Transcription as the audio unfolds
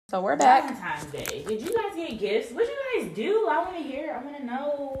So we're back. Valentine's Day. Did you guys get gifts? What you guys do? I want to hear. I want to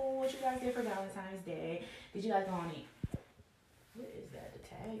know what you guys did for Valentine's Day. Did you guys go on any... What is that? The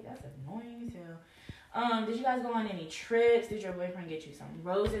tag? That's annoying as hell. Did you guys go on any trips? Did your boyfriend get you some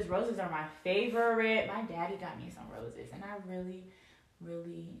roses? Roses are my favorite. My daddy got me some roses, and I really,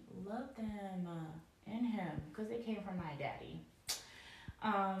 really love them and him because they came from my daddy.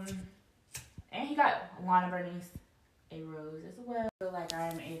 And he got Lana Bernice a rose as well. I feel like I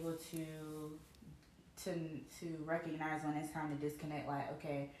am able to recognize when it's time to disconnect. Like,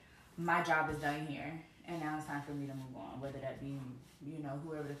 okay, my job is done here, and now it's time for me to move on. Whether that be,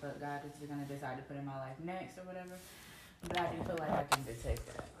 whoever the fuck God is gonna decide to put in my life next or whatever. But I do feel like I can detect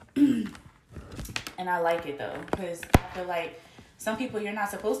that, and I like it though, because I feel like some people you're not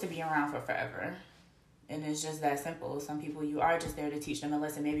supposed to be around for forever. And it's just that simple. Some people you are just there to teach them a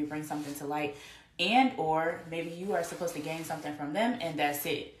lesson, maybe bring something to light, and or maybe you are supposed to gain something from them, and that's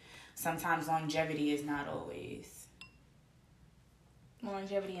it. Sometimes longevity is not always.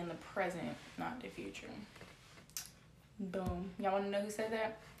 Longevity in the present, not the future. Boom. Y'all want to know who said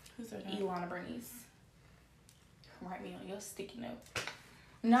that? Who said that? Ilana Bernice. Write me on your sticky note.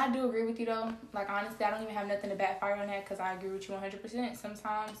 No, I do agree with you though. Like, honestly, I don't even have nothing to backfire on that because I agree with you 100%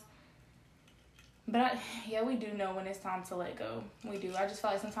 sometimes. But we do know when it's time to let go. We do. I just feel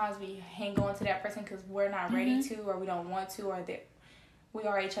like sometimes we hang on to that person because we're not ready to, or we don't want to, or that we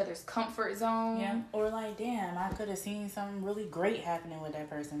are each other's comfort zone. Yeah. Or like, damn, I could have seen something really great happening with that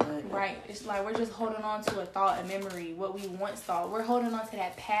person, but right. It's like we're just holding on to a thought, a memory, what we once thought. We're holding on to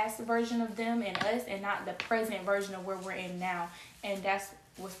that past version of them and us, and not the present version of where we're in now. And that's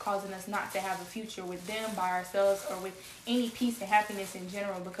what's causing us not to have a future with them, by ourselves, or with any peace and happiness in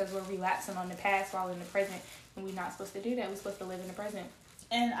general, because we're relapsing on the past while in the present, and we're not supposed to do that. We're supposed to live in the present.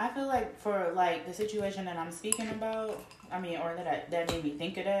 And I feel like for like the situation that I'm speaking about, or that made me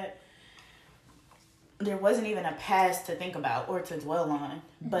think of that, there wasn't even a past to think about or to dwell on,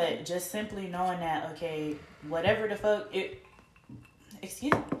 but just simply knowing that, okay, whatever the fuck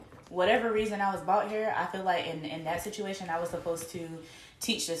whatever reason I was brought here, I feel like in that situation I was supposed to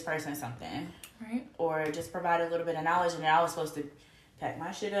teach this person something, right? Or just provide a little bit of knowledge, and then I was supposed to pack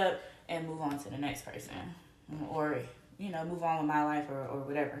my shit up and move on to the next person, or move on with my life or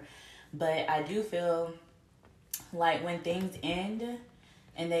whatever. But I do feel like when things end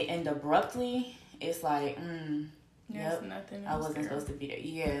and they end abruptly, it's like, yep, nothing I wasn't supposed to be there.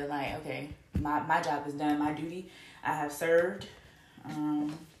 Yeah, like, okay, my job is done, my duty, I have served,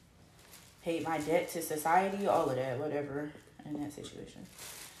 paid my debt to society, all of that, whatever, in that situation.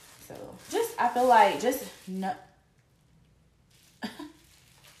 So, I feel like, no.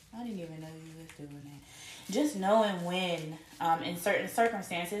 I didn't even know you was doing that. Just knowing when, in certain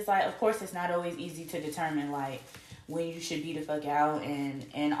circumstances, like, of course, it's not always easy to determine, like, when you should be the fuck out,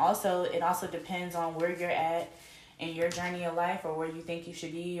 and also, it also depends on where you're at in your journey of life, or where you think you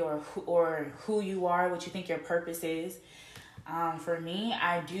should be, or who you are, what you think your purpose is. For me,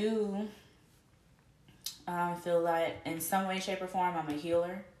 I do feel like in some way, shape, or form, I'm a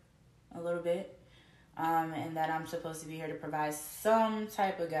healer a little bit, and that I'm supposed to be here to provide some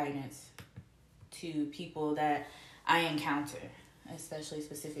type of guidance to people that I encounter, especially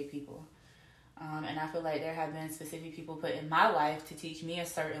specific people. And I feel like there have been specific people put in my life to teach me a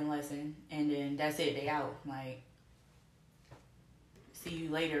certain lesson, and then that's it, they out. Like, see you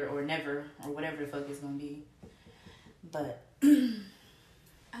later, or never, or whatever the fuck it's gonna be. But I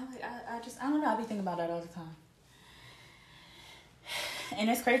don't know, I be thinking about that all the time. And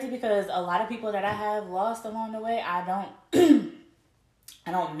it's crazy because a lot of people that I have lost along the way, I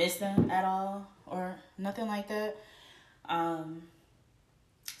don't miss them at all or nothing like that.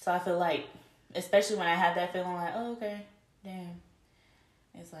 So I feel like, especially when I have that feeling like, oh, okay, damn.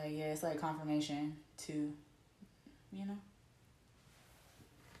 It's like, yeah, it's like confirmation to,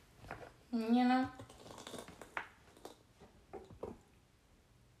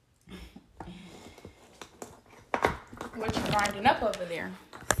 What you grinding up over there?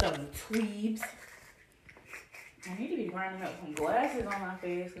 Some tweebs. I need to be grinding up some glasses on my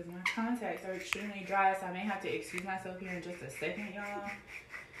face because my contacts are extremely dry, so I may have to excuse myself here in just a second, y'all.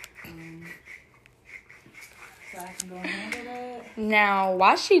 So I can go and handle that. Now,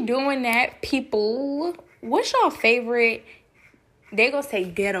 while she doing that, people, what's your favorite, they gonna say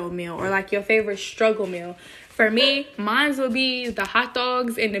ghetto meal, or like your favorite struggle meal? For me, mine would be the hot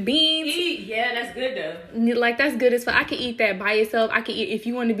dogs and the beans. Yeah, that's good though. Like, that's good as fuck. I could eat that by itself. I could eat, if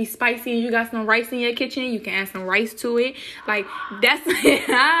you want to be spicy and you got some rice in your kitchen, you can add some rice to it. Like, that's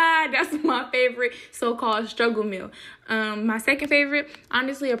that's my favorite so-called struggle meal. My second favorite,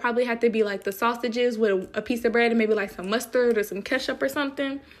 honestly, it'll probably have to be like the sausages with a piece of bread and maybe like some mustard or some ketchup or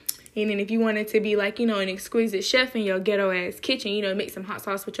something. And then if you wanted to be like, you know, an exquisite chef in your ghetto ass kitchen, you know, make some hot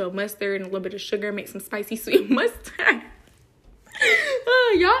sauce with your mustard and a little bit of sugar, make some spicy sweet mustard.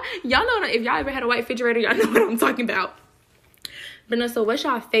 Y'all know, if y'all ever had a white refrigerator, y'all know what I'm talking about. But no, so what's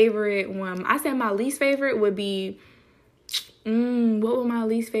y'all favorite one? I said my least favorite would be, what would my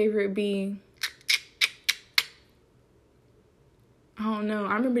least favorite be? I don't know.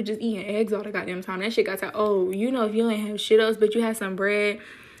 I remember just eating eggs all the goddamn time. That shit got to, you know, if you ain't have shit else, but you had some bread,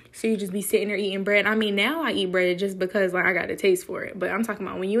 so you just be sitting there eating bread. I mean, now I eat bread just because, like, I got a taste for it. But I'm talking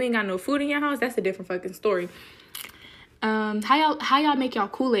about when you ain't got no food in your house, that's a different fucking story. How y'all make y'all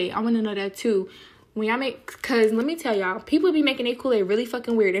Kool-Aid? I want to know that too. When y'all make, cause let me tell y'all, people be making their Kool-Aid really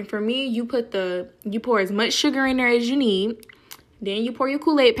fucking weird. And for me, you pour as much sugar in there as you need. Then you pour your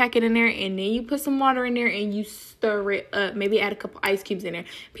Kool-Aid packet in there, and then you put some water in there, and you stir it up. Maybe add a couple ice cubes in there.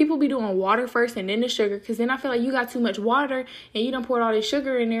 People be doing water first and then the sugar, because then I feel like you got too much water, and you done poured all this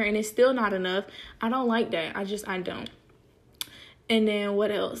sugar in there, and it's still not enough. I don't like that. I don't. And then what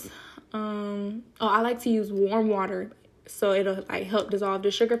else? I like to use warm water, so it'll like help dissolve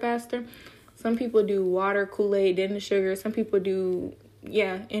the sugar faster. Some people do water, Kool-Aid, then the sugar. Some people do,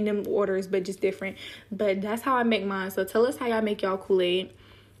 in them orders, but just different. But that's how I make mine. So tell us how y'all make y'all Kool-Aid.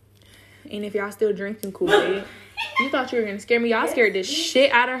 And if y'all still drinking Kool-Aid. You thought you were going to scare me. Y'all scared the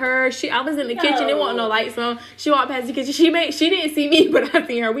shit out of her. I was in the kitchen. There wasn't no lights on. She walked past the kitchen. She didn't see me, but I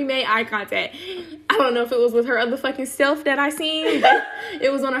seen her. We made eye contact. I don't know if it was with her other fucking self that I seen, but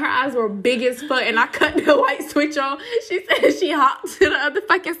it was one of her eyes were big as fuck, and I cut the light switch on. She said she hopped to the other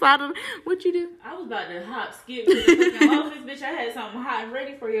fucking side of what you do? I was about to skip to the fucking office, bitch. I had something hot and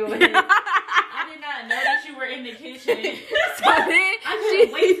ready for you over here. I did not know that you were in the kitchen. So then I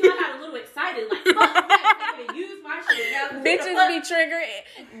couldn't wait till I got a little excited. Like, fuck, I'm gonna use my shit now. Bitches be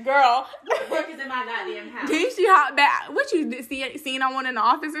triggered. Girl. What the fuck is in my goddamn house? Didn't she hop back? What you seen on one in the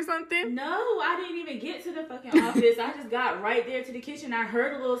office or something? No, I didn't even get to the fucking office. I just got right there to the kitchen. I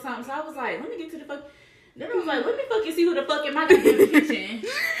heard a little something, so I was like, let me get to the fuck. Then I was like, let me fucking see who the fuck in my goddamn kitchen.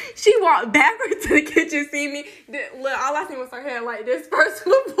 She walked backwards to the kitchen, see me. Look, all I seen was her head like this first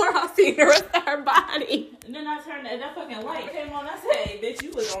before I seen the rest of her body. And then I turned that fucking light came on. I said, hey, bitch,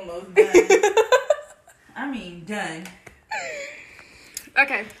 you was almost done. I mean, done.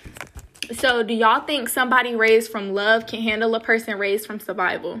 Okay. So, do y'all think somebody raised from love can handle a person raised from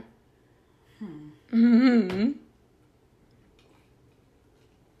survival?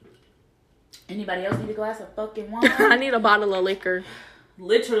 Anybody else need a glass of fucking wine? I need a bottle of liquor.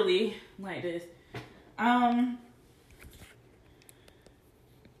 Literally like this.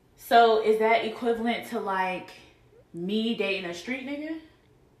 So is that equivalent to like me dating a street nigga?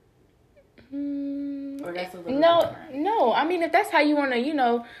 Or that's a little different? No. I mean, if that's how you want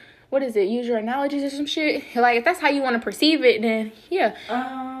to, what is it? Use your analogies or some shit. Like, if that's how you want to perceive it, then yeah.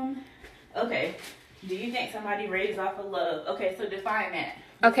 Okay. Do you think somebody raised off of love? Okay, so define that.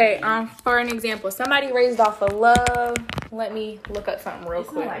 Okay, for an example, somebody raised off of love. Let me look up something real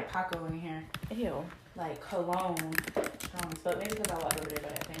quick. It smells like Paco in here. Ew. Like cologne. But maybe because I walked over there by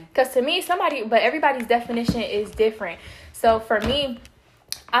that thing. Because to me, but everybody's definition is different. So for me,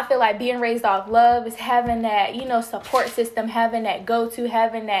 I feel like being raised off love is having that, support system, having that go-to,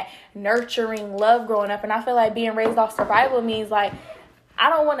 having that nurturing love growing up. And I feel like being raised off survival means like, I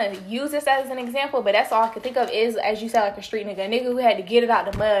don't want to use this as an example, but that's all I can think of is, as you said, like a street nigga. A nigga who had to get it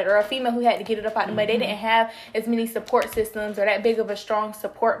out the mud, or a female who had to get it up out the mud. They didn't have as many support systems or that big of a strong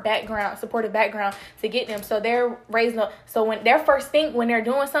supportive background to get them. So they're raised up. So when their first thing, when they're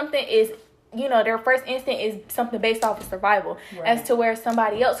doing something is, their first instinct is something based off of survival. Right. As to where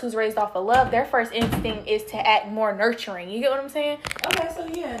somebody else who's raised off of love, their first instinct is to act more nurturing. You get what I'm saying? Okay, so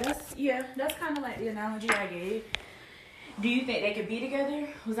that's kind of like the analogy I gave. Do you think they could be together?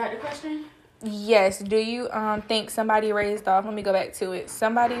 Was that the question? Yes. Do you think somebody raised off, let me go back to it.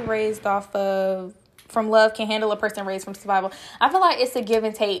 Somebody raised off of from love can handle a person raised from survival? I feel like it's a give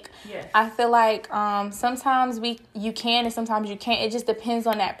and take. Yes. I feel like sometimes you can and sometimes you can't. It just depends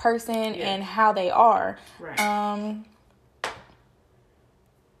on that person and how they are. Right.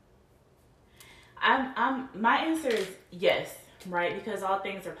 My answer is yes, right? Because all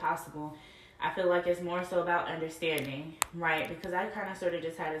things are possible. I feel like it's more so about understanding, right? Because I kind of sort of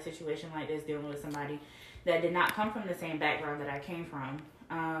just had a situation like this dealing with somebody that did not come from the same background that I came from.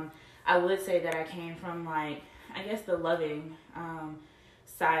 I would say that I came from like I guess, the loving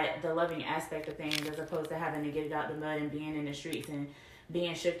side, the loving aspect of things, as opposed to having to get it out the mud and being in the streets and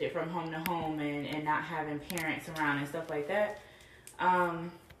being shifted from home to home and not having parents around and stuff like that.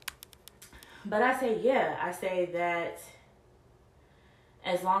 But I say that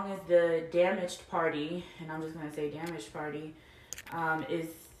as long as the damaged party, and I'm just going to say damaged party, is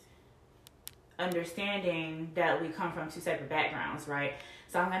understanding that we come from two separate backgrounds, right?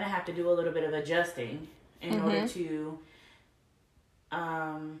 So I'm going to have to do a little bit of adjusting in order to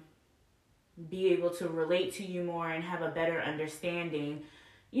be able to relate to you more and have a better understanding,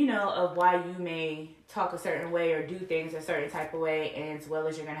 you know, of why you may talk a certain way or do things a certain type of way, and as well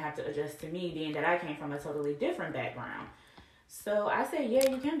as you're going to have to adjust to me, being that I came from a totally different background. So I say, yeah,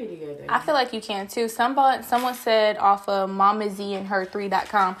 you can be together. I feel like you can too. Someone said off of Mama Z and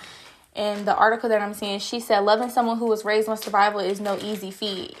her3.com, in the article that I'm seeing, she said loving someone who was raised on survival is no easy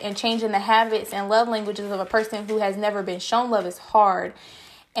feat, and changing the habits and love languages of a person who has never been shown love is hard.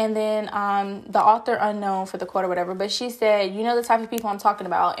 And then the author unknown for the quote or whatever, but she said, you know the type of people I'm talking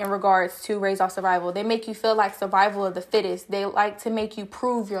about in regards to raised off survival. They make you feel like survival of the fittest. They like to make you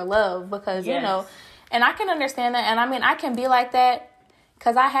prove your love because, you know, and I can understand that. And I mean, I can be like that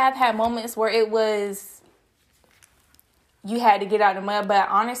because I have had moments where it was, you had to get out of the mud. But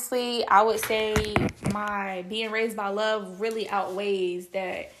honestly, I would say my being raised by love really outweighs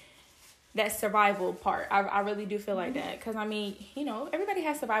that survival part. I really do feel like that. Because, I mean, you know, everybody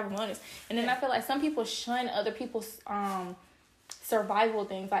has survival moments. And then I feel like some people shun other people's survival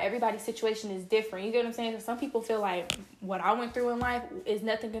things. Like, everybody's situation is different. You get what I'm saying? So some people feel like what I went through in life is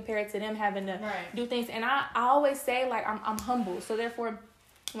nothing compared to them having to do things. And I always say, like, I'm humble. So, therefore,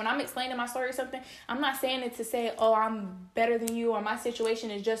 when I'm explaining my story or something, I'm not saying it to say, oh, I'm better than you, or my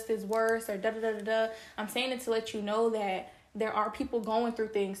situation is just as worse, or da-da-da-da-da. I'm saying it to let you know that there are people going through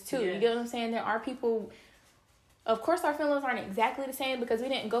things too. You get what I'm saying? There are people, of course our feelings aren't exactly the same because we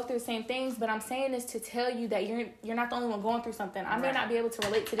didn't go through the same things, but I'm saying this to tell you that you're not the only one going through something. I may not be able to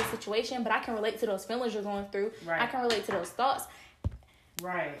relate to this situation, but I can relate to those feelings you're going through. I can relate to those thoughts.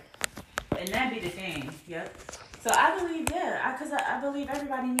 Right. And that be the thing. Yep. So I believe, because I believe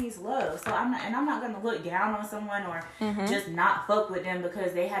everybody needs love. So I'm not going to look down on someone or just not fuck with them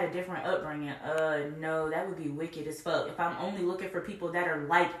because they had a different upbringing. No, that would be wicked as fuck. If I'm only looking for people that are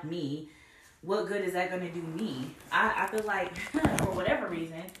like me, what good is that going to do me? I feel like, for whatever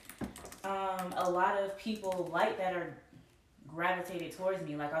reason, a lot of people like that are gravitated towards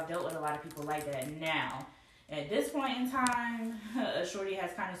me. Like, I've dealt with a lot of people like that. Now, at this point in time, Shorty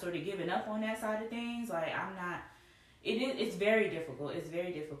has kind of sort of given up on that side of things. Like, I'm not... It's very difficult. It's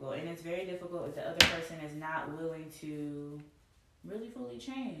very difficult. And it's very difficult if the other person is not willing to really fully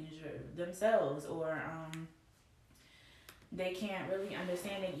change themselves, or they can't really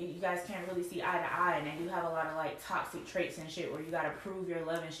understand it. You guys can't really see eye to eye, and they do have a lot of, like, toxic traits and shit where you gotta prove your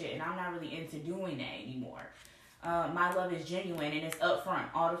love and shit, and I'm not really into doing that anymore. My love is genuine, and it's upfront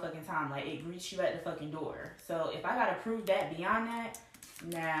all the fucking time. Like, it greets you at the fucking door. So if I gotta prove that beyond that,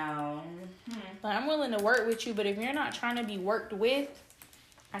 now, I'm willing to work with you, but if you're not trying to be worked with,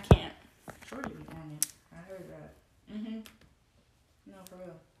 I can't. Sure, you be on it. I heard that. No, for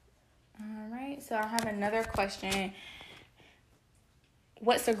real. All right. So I have another question.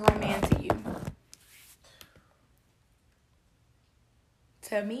 What's a grown man to you?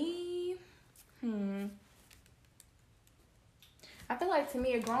 To me, I feel like, to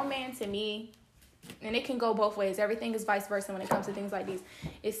me, a grown man to me, and it can go both ways. Everything is vice versa when it comes to things like these.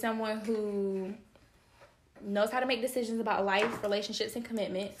 Is someone who knows how to make decisions about life, relationships, and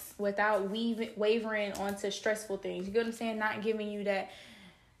commitments without wavering onto stressful things. You get what I'm saying? Not giving you that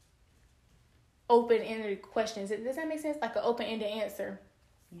open-ended questions. Does that make sense? Like an open-ended answer.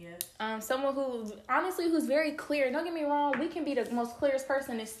 Yes. Someone who, honestly, who's very clear. Don't get me wrong. We can be the most clearest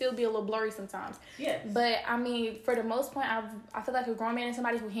person and still be a little blurry sometimes. Yes. But, I mean, for the most part, I feel like a grown man is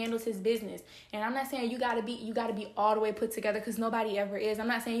somebody who handles his business. And I'm not saying you gotta be all the way put together, because nobody ever is. I'm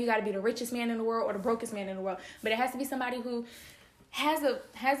not saying you gotta be the richest man in the world or the brokest man in the world. But it has to be somebody who has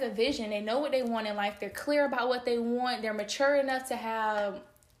a vision. They know what they want in life. They're clear about what they want. They're mature enough to have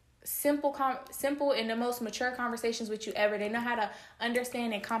simple and the most mature conversations with you ever. They know how to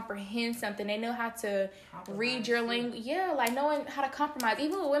understand and comprehend something. They know how to read your language. Yeah, like knowing how to compromise.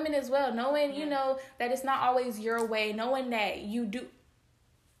 Even with women as well. Knowing, you know, that it's not always your way. Knowing that you do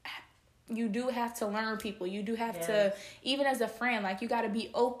have to learn people. You do have to, even as a friend, like, you got to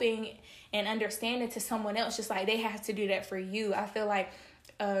be open and understanding to someone else, just like they have to do that for you. I feel like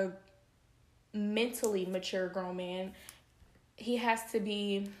a mentally mature grown man, he has to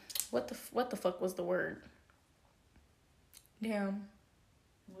be... What the fuck was the word? Damn.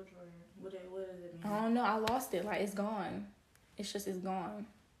 Which word? What does it mean? I don't know. I lost it. Like, it's gone. It's gone.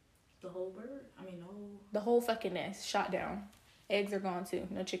 The whole bird? The whole fucking nest shot down. Eggs are gone too.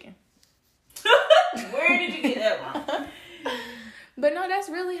 No chicken. Where did you get that from? But no, that's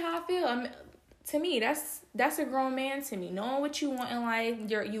really how I feel. To me, that's a grown man to me. Knowing what you want in life,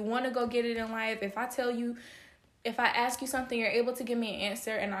 you want to go get it in life. If I ask you something, you're able to give me an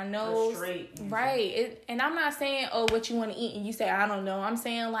answer, and I know, a straight answer. Right. And I'm not saying, oh, what you want to eat, and you say, I don't know. I'm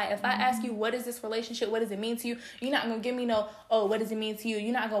saying, like, if I ask you, what is this relationship? What does it mean to you? You're not going to give me no, oh, what does it mean to you?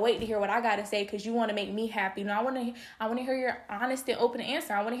 You're not going to wait to hear what I got to say because you want to make me happy. No, I want to hear your honest and open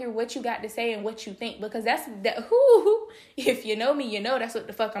answer. I want to hear what you got to say and what you think, because if you know me, you know that's what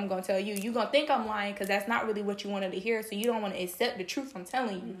the fuck I'm going to tell you. You're going to think I'm lying because that's not really what you wanted to hear, so you don't want to accept the truth I'm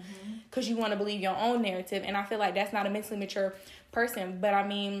telling you because you want to believe your own narrative, and I feel like that's not a mentally mature person. But I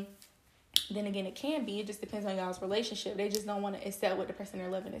mean, then again, it can be. It just depends on y'all's relationship. They just don't want to accept what the person they're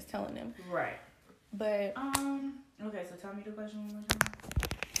loving is telling them. Right. But okay, so tell me the question one more time.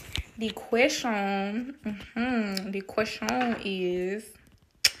 The question is,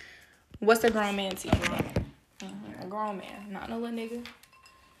 what's a grown man to you? A grown man, not no little nigga.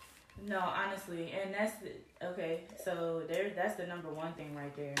 No, honestly, and that's the number one thing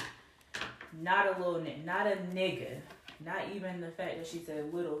right there. Not a little nigga, not a nigga, not even the fact that she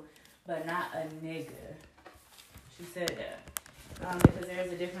said little, but not a nigga. She said that because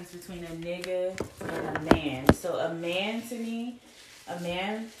there's a difference between a nigga and a man. So a man, to me, a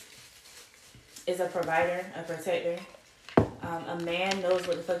man is a provider, a protector. A man knows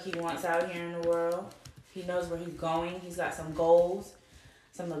what the fuck he wants out here in the world. He knows where he's going. He's got some goals,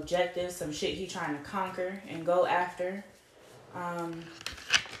 some objectives, some shit he's trying to conquer and go after.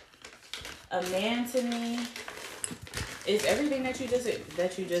 A man to me is everything that you just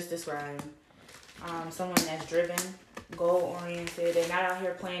described. Someone that's driven, goal oriented. They're not out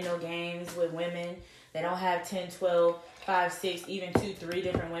here playing no games with women. They don't have 10, 12, 5, 6, even 2, 3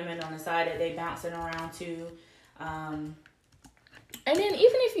 different women on the side that they bouncing around to. And then even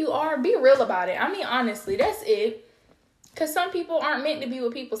if you are, be real about it. I mean, honestly, that's it. Because some people aren't meant to be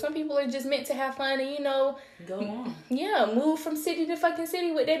with people. Some people are just meant to have fun and, go on. Yeah, move from city to fucking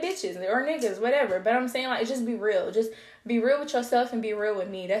city with their bitches or niggas, whatever. But I'm saying, like, just be real. Just be real with yourself and be real with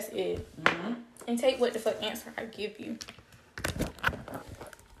me. That's it. Mm-hmm. And take what the fuck answer I give you.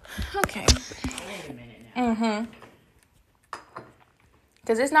 Okay. Wait a minute now.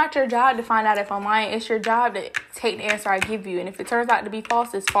 Because it's not your job to find out if I'm lying. It's your job to take the answer I give you. And if it turns out to be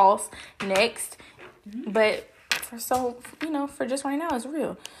false, it's false. Next. Mm-hmm. But for just right now, it's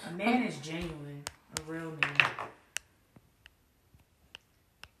real. A man is genuine. A real man.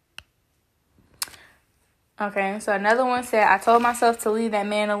 Okay, so another one said, I told myself to leave that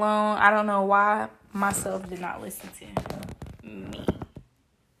man alone. I don't know why myself did not listen to me.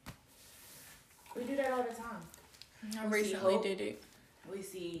 We do that all the time. I recently did it. We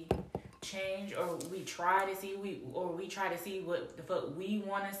see change, or we try to see what the fuck we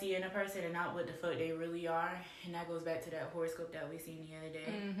want to see in a person and not what the fuck they really are. And that goes back to that horoscope that we seen the other day.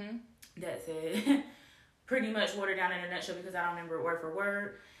 Mm-hmm. That said, pretty much watered down in a nutshell, because I don't remember it word for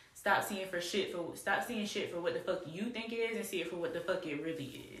word. Stop seeing shit for what the fuck you think it is, and see it for what the fuck it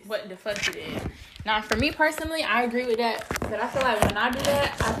really is. What the fuck it is. Now, for me personally, I agree with that. But I feel like when I do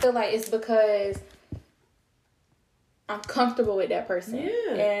that, I feel like it's because I'm comfortable with that person.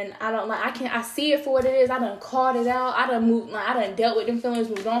 Yeah. And I see it for what it is. I done called it out. I done dealt with them feelings,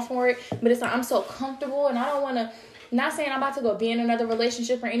 moved on for it. But it's like I'm so comfortable, and I don't want to, not saying I'm about to go be in another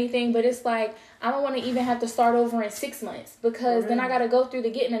relationship or anything, but it's like I don't want to even have to start over in 6 months, because then I got to go through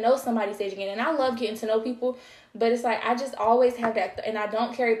the getting to know somebody stage again. And I love getting to know people, but it's like I just always have that, and I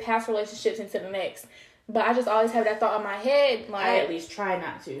don't carry past relationships into the next. But I just always have that thought in my head. Like, I at least try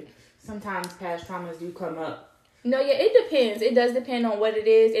not to. Sometimes past traumas do come up. No, yeah, it depends. It does depend on what it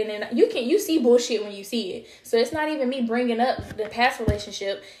is, and then you see bullshit when you see it. So it's not even me bringing up the past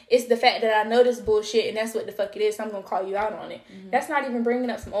relationship. It's the fact that I know this bullshit, and that's what the fuck it is. So I'm gonna call you out on it. Mm-hmm. That's not even bringing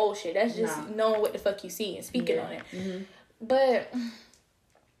up some old shit. That's just knowing what the fuck you see and speaking on it. Mm-hmm. But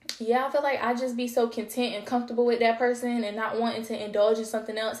yeah, I feel like I just be so content and comfortable with that person, and not wanting to indulge in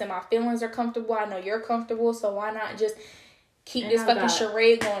something else. And my feelings are comfortable. I know you're comfortable, so why not just keep this fucking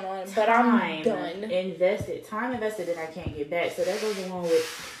charade going on? But I'm done. Time invested that I can't get back. So that goes along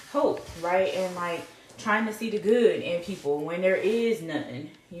with hope, right? And like trying to see the good in people when there is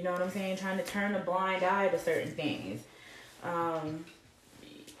none. You know what I'm saying? Trying to turn a blind eye to certain things. And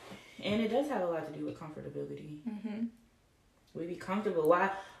it does have a lot to do with comfortability. Mm-hmm. We be comfortable.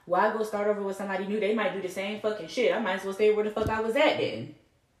 Why go start over with somebody new? They might do the same fucking shit. I might as well stay where the fuck I was at then.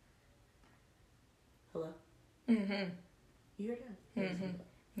 Hello? Mm-hmm. You heard that?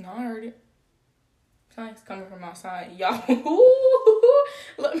 Mm-hmm. No, I heard it. Sounds coming from outside. Y'all,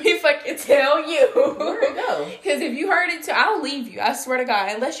 let me fucking tell you. Where'd it go? Because if you heard it too, I'll leave you. I swear to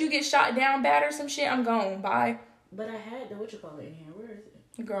God. Unless you get shot down bad or some shit, I'm gone. Bye. But I had the whatchamacallit in here. Where is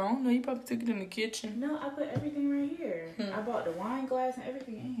it? Girl, I don't know. You probably took it in the kitchen. No, I put everything right here. I bought the wine glass and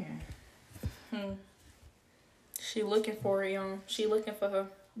everything in here. She looking for it, y'all. She looking for her.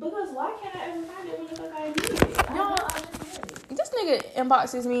 Because why can't I ever find it when the fuck I need it? No, I just had it. This nigga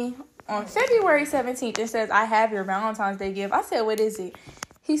inboxes me on February 17th and says, I have your Valentine's Day gift. I said, what is it?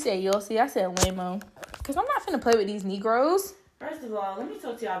 He said, Yossi. I said, lame-o. Because I'm not finna play with these Negroes. First of all, let me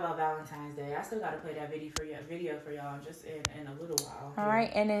talk to y'all about Valentine's Day. I still gotta play that video for y'all just in a little while. All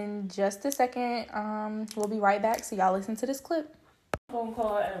right, and in just a second, we'll be right back. So y'all listen to this clip. Phone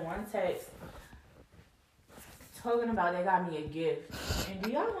call and one text talking about they got me a gift. And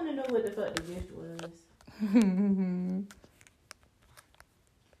do y'all want to know what the fuck the gift was?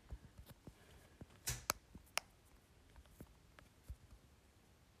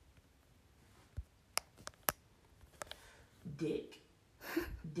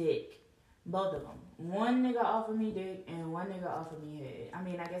 Dick. Both of them. One nigga offered me dick and one nigga offered me head. I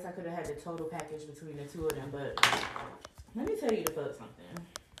mean, I guess I could have had the total package between the two of them, but let me tell you the fuck something.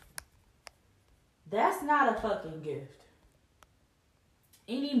 That's not a fucking gift.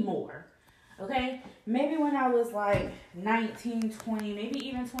 Anymore. Okay? Maybe when I was like 19, 20, maybe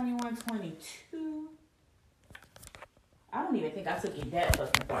even 21, 22. I don't even think I took it that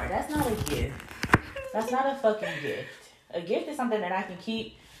fucking far. That's not a gift. That's not a fucking gift. A gift is something that I can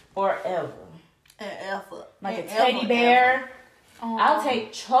keep forever. Like a teddy bear. I'll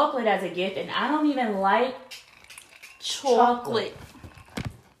take chocolate as a gift, and I don't even like chocolate.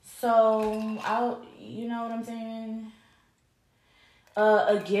 So, you know what I'm saying?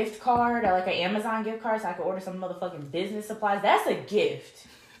 A gift card, or like an Amazon gift card, so I can order some motherfucking business supplies. That's a gift.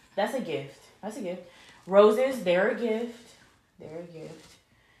 That's a gift. Roses, they're a gift.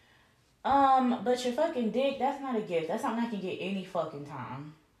 But your fucking dick, that's not a gift. That's something I can get any fucking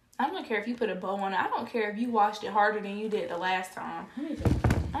time. I don't care if you put a bow on it. I don't care if you washed it harder than you did the last time.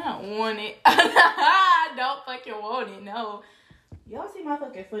 I don't want it. I don't fucking want it, no. Y'all see my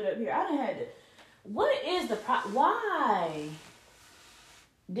fucking foot up here? I done had to... What is the why?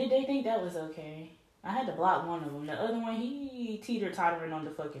 Did they think that was okay? I had to block one of them. The other one, he teeter-tottering on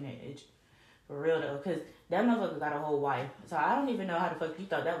the fucking edge. For real, though. Because that motherfucker got a whole wife. So I don't even know how the fuck you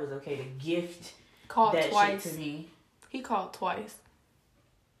thought that was okay to gift that twice. shit to me. He called twice.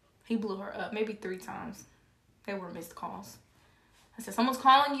 He blew her up. Maybe 3 times. They were missed calls. I said, someone's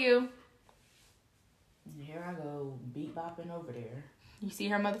calling you. And here I go, beat bopping over there. You see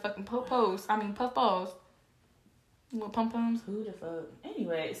her motherfucking puff balls. Little pum-pums. Who the fuck?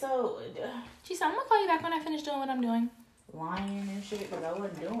 Anyway, so... She said, I'm gonna call you back when I finish doing what I'm doing. Lying and shit, because I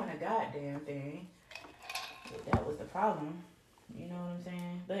wasn't doing a goddamn thing. But that was the problem. You know what I'm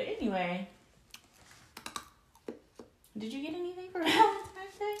saying? But anyway... Did you get anything for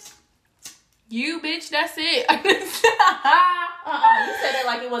Valentine's Day? You, bitch, that's it. You said it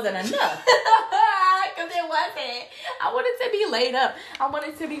like it wasn't enough. Because it wasn't. I wanted to be laid up. I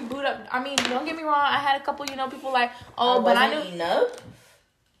wanted to be booed up. I mean, don't get me wrong. I had a couple, people like, but I knew enough.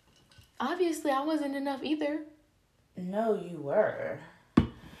 Obviously, I wasn't enough either. No, you were.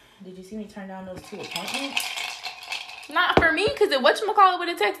 Did you see me turn down those 2 appointments? Not for me, because whatchamacallit would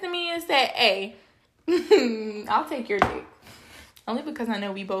have texted me and said, hey, I'll take your dick. Only because I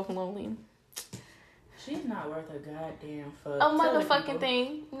know we both lonely. She's not worth a goddamn fuck. A motherfucking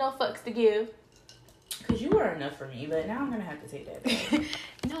thing. No fucks to give. Because you were enough for me, but now I'm going to have to take that back.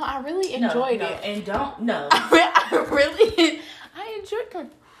 No, I really enjoyed it. And don't, no. I enjoyed it.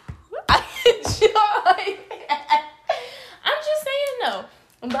 I'm just saying, no.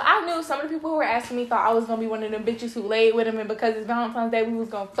 But I knew some of the people who were asking me thought I was going to be one of them bitches who laid with him, and because it's Valentine's Day, we was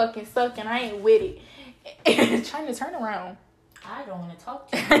going to fucking suck, and I ain't with it. And trying to turn around. I don't want to talk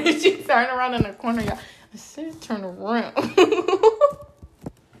to you. She turned around in the corner, y'all. I said turn around.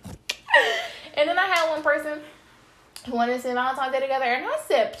 And then I had one person who wanted to spend Valentine's Day together, and I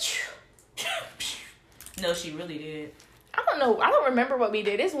said, no, she really did. I don't know. I don't remember what we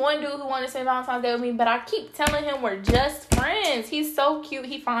did. This one dude who wanted to spend Valentine's Day with me, but I keep telling him we're just friends. He's so cute.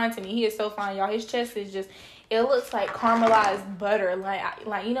 He fine to me. He is so fine, y'all. His chest is just, it looks like caramelized butter.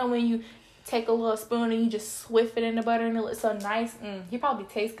 Like you know when you take a little spoon and you just swift it in the butter and it looks so nice. He probably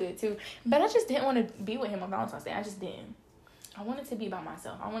tastes good too. But I just didn't want to be with him on Valentine's Day. I just didn't. I wanted to be by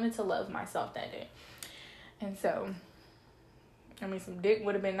myself. I wanted to love myself that day. And so, I mean, some dick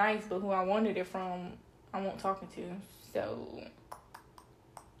would have been nice, but who I wanted it from, I won't talking to. So,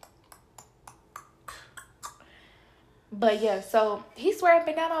 But yeah, so he swear up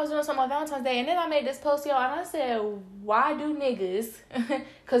and down I was doing something on Valentine's Day. And then I made this post, y'all, and I said, why do niggas,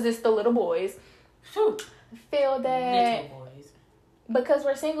 because it's the little boys, feel that little boys, because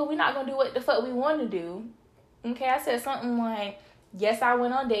we're single, we're not going to do what the fuck we want to do. Okay, I said something like, yes, I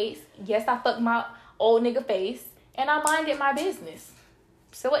went on dates. Yes, I fucked my old nigga face. And I minded my business.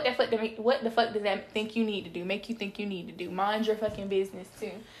 So what the fuck does that think you need to do? Make you think you need to do? Mind your fucking business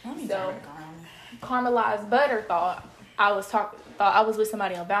too. So Caramelized Butter thought I was with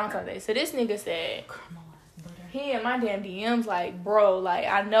somebody on Valentine's Day. So this nigga said he in my damn DMs like, bro, like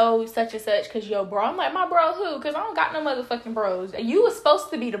I know such and such cause yo bro. I'm like, my bro who? Cause I don't got no motherfucking bros. You was supposed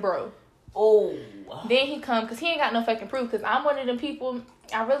to be the bro. Oh. Then he come cause he ain't got no fucking proof. Cause I'm one of them people.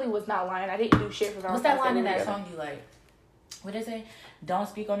 I really was not lying. I didn't do shit for Valentine's Day. What's that line in that song you like? What they say? Don't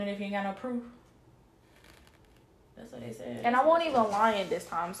speak on it if you ain't got no proof. That's what they said. And I won't even lie in this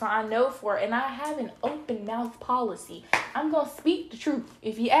time. So I know for it. And I have an open mouth policy. I'm going to speak the truth.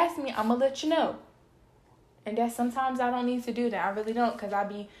 If you ask me, I'm going to let you know. And that sometimes I don't need to do that. I really don't. Because I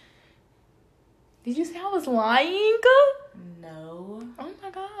be... Did you say I was lying? No. Oh my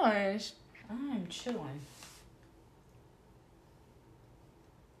gosh. I'm chilling.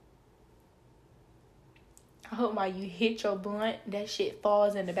 I hope while you hit your blunt, that shit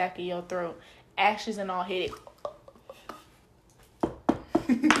falls in the back of your throat. Ashes and all hit it.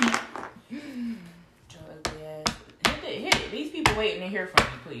 Hit it. These people waiting to hear from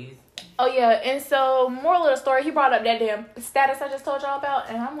you, please. Oh, yeah. And so, moral of the story, he brought up that damn status I just told y'all about.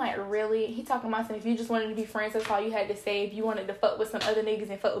 And I'm like, really? He talking about saying, if you just wanted to be friends, that's all you had to say. If you wanted to fuck with some other niggas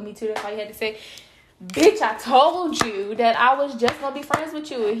and fuck with me too, that's all you had to say. Bitch, I told you that I was just gonna be friends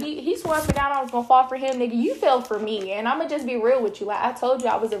with you. He swore up and down I was gonna fall for him, nigga. You fell for me, and I'ma just be real with you. Like I told you,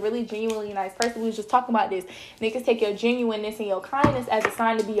 I was a really genuinely nice person. We was just talking about this. Niggas take your genuineness and your kindness as a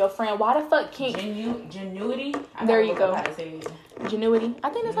sign to be your friend. Why the fuck can't Genuity? There you go. Genuity. I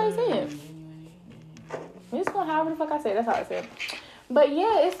think that's how you say it. It's going however the fuck I say it. That's how I say it. But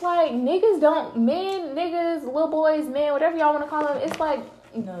yeah, it's like niggas don't niggas, little boys, men, whatever y'all want to call them. It's like.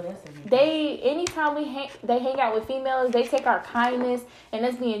 No, that's anytime they hang out with females, they take our kindness and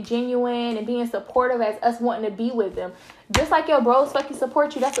us being genuine and being supportive as us wanting to be with them. Just like your bros fucking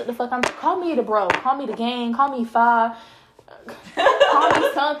support you, that's what the fuck I'm. Call me the bro, call me the gang, call me Fa, call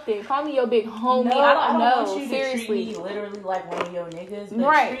me something, call me your big homie. No, I don't know. Want you Seriously, to treat me literally like one of your niggas, but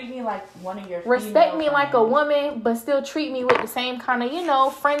right? Treat me like one of your. Respect me friends. like a woman, but still treat me with the same kind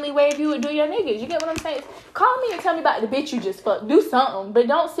of friendly way you would do your niggas. You get what I'm saying? Call me and tell me about the bitch you just fucked. Do something, but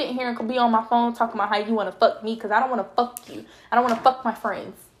don't sit here and be on my phone talking about how you want to fuck me because I don't want to fuck you. I don't want to fuck my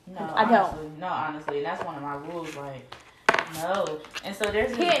friends. No, I don't. No, honestly, that's one of my rules. Like, no. And so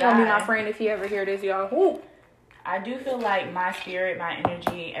there's this he ain't guy, gonna be my friend if he ever hear this, y'all. Woo. I do feel like my spirit, my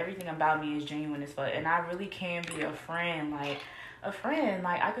energy, everything about me is genuine as fuck, and I really can be a friend. Like a friend,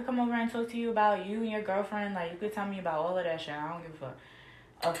 like I could come over and talk to you about you and your girlfriend. Like you could tell me about all of that shit. I don't give a fuck.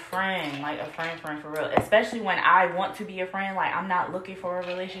 A friend, like a friend for real. Especially when I want to be a friend. Like I'm not looking for a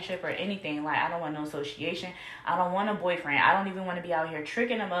relationship or anything. Like I don't want no association. I don't want a boyfriend. I don't even want to be out here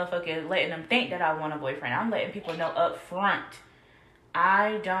tricking a motherfucker, letting them think that I want a boyfriend. I'm letting people know up front.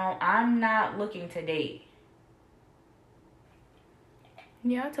 I'm not looking to date.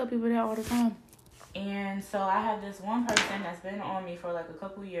 Yeah, I tell people that all the time. And so I have this one person that's been on me for like a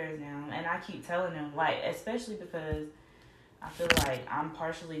couple years now, and I keep telling them, like, especially because I feel like I'm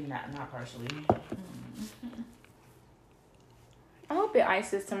partially, not partially. I hope it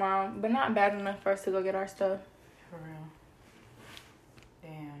ices tomorrow, but not bad enough for us to go get our stuff. For real.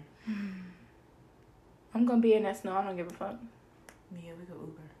 Damn. I'm gonna be in that snow. I don't give a fuck. Yeah, we could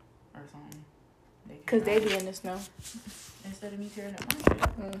Uber or something. Cause they be in the snow. Instead of me tearing up my shit.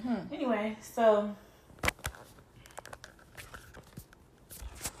 Mm-hmm. Anyway, so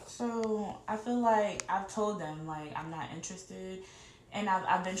I feel like I've told them, like, I'm not interested. And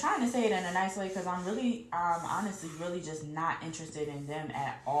I've been trying to say it in a nice way because I'm really, honestly really just not interested in them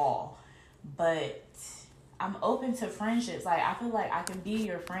at all. But I'm open to friendships. Like, I feel like I can be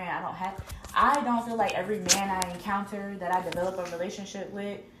your friend. I don't feel like every man I encounter that I develop a relationship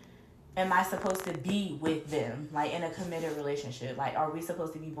with, am I supposed to be with them, like, in a committed relationship? Like, are we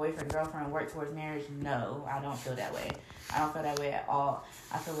supposed to be boyfriend, girlfriend, work towards marriage? No, I don't feel that way. I don't feel that way at all.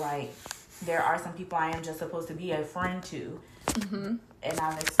 I feel like there are some people I am just supposed to be a friend to. Mm-hmm. And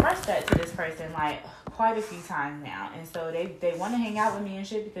I've expressed that to this person, like, quite a few times now. And so they want to hang out with me and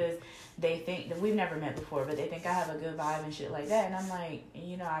shit because they think that we've never met before, but they think I have a good vibe and shit like that. And I'm like,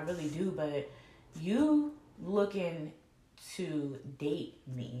 I really do, but you looking to date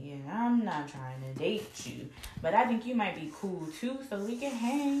me, and I'm not trying to date you, but I think you might be cool too, so we can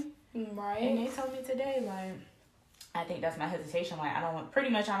hang. Right. And they told me today, like, I think that's my hesitation. Like, I don't want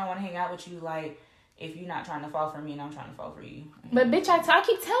to hang out with you, like, if you're not trying to fall for me and I'm trying to fall for you. But bitch, I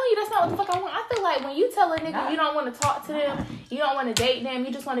keep telling you that's not what the fuck I want. I feel like when you tell a nigga you don't want to talk to them, you don't want to date them,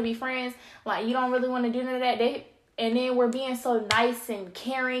 you just want to be friends, like you don't really want to do none of that. And then we're being so nice and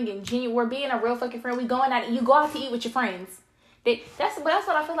caring and genuine. We're being a real fucking friend. You go out to eat with your friends. That's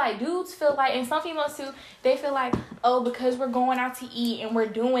what I feel like. Dudes feel like, and some females too, they feel like, oh, because we're going out to eat and we're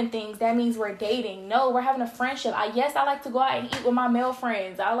doing things, that means we're dating. No, we're having a friendship. I like to go out and eat with my male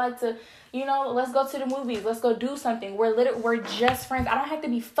friends. I like to, let's go to the movies. Let's go do something. We're just friends. I don't have to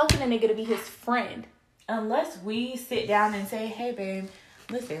be fucking a nigga to be his friend. Unless we sit down and say, hey, babe,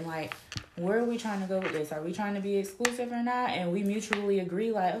 listen, like, where are we trying to go with this? Are we trying to be exclusive or not? And we mutually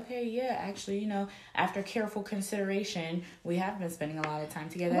agree, like, okay, yeah, actually, after careful consideration, we have been spending a lot of time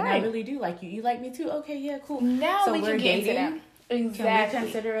together. Right. And I really do like you. You like me too? Okay, yeah, cool. Now so we can get into that. Exactly. Can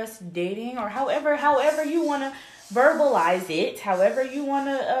we consider us dating? Or however you want to verbalize it, however you want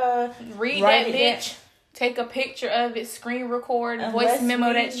to read that bitch. Take a picture of it, screen record, voice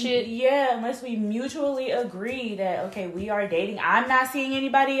memo that shit. Yeah, unless we mutually agree that, okay, we are dating. I'm not seeing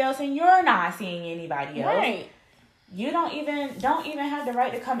anybody else and you're not seeing anybody else. Right. You don't even have the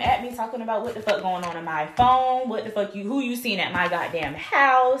right to come at me talking about what the fuck going on in my phone, what the fuck who you seen at my goddamn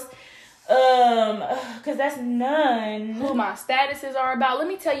house. Cause that's none. Who my statuses are about. Let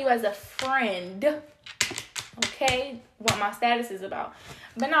me tell you as a friend, okay, what my status is about.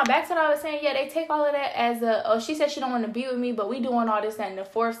 But now, back to what I was saying, yeah, they take all of that as she said she don't want to be with me, but we doing all this, that, and the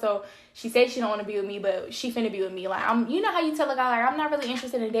fourth, so she said she don't want to be with me, but she finna be with me. Like, you know how you tell a guy, like, I'm not really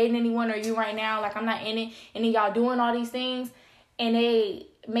interested in dating anyone or you right now, like, I'm not in it, and then y'all doing all these things, and they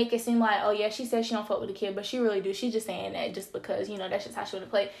make it seem like, oh, yeah, she said she don't fuck with the kid, but she really do. She's just saying that just because, that's just how she want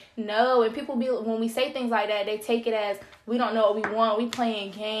to play. No, and people when we say things like that, they take it as, we don't know what we want, we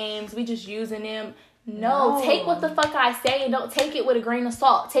playing games, we just using them. No, take what the fuck I say and don't take it with a grain of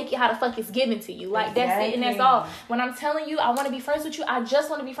salt. Take it how the fuck it's given to you. Like, that's it and that's all. When I'm telling you I want to be friends with you, I just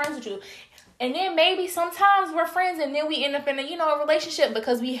want to be friends with you. And then maybe sometimes we're friends and then we end up in a relationship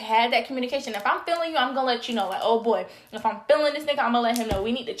because we had that communication. If I'm feeling you, I'm going to let you know. Like, oh boy, if I'm feeling this nigga, I'm going to let him know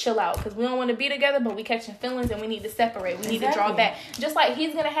we need to chill out because we don't want to be together, but we catching feelings and we need to separate. We need to draw back. Just like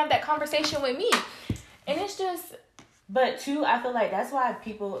he's going to have that conversation with me. And it's just... But too, I feel like that's why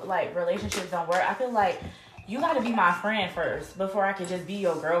people, like, relationships don't work. I feel like you got to be my friend first before I could just be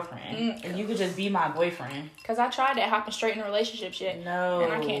your girlfriend. And you could just be my boyfriend. Because I tried that hopping straight in a relationship shit. No.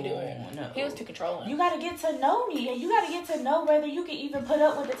 And I can't do it. No. He was too controlling. You got to get to know me. And you got to get to know whether you can even put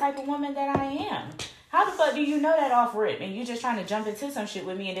up with the type of woman that I am. How the fuck do you know that off rip? And you just trying to jump into some shit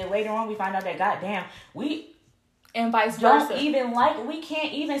with me. And then later on we find out that, goddamn, and vice versa. We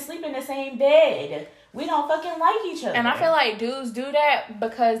can't even sleep in the same bed. We don't fucking like each other. And I feel like dudes do that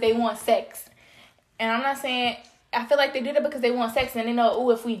because they want sex. And I'm not saying... I feel like they did it because they want sex. And they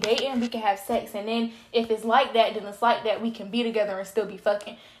know, if we dating, we can have sex. And then if it's like that, then it's like that. We can be together and still be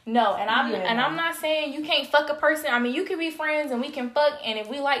fucking. No. And I'm not saying you can't fuck a person. I mean, you can be friends and we can fuck. And if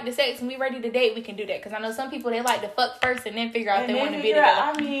we like the sex and we ready to date, we can do that. Because I know some people, they like to fuck first and then figure out if they want to be together.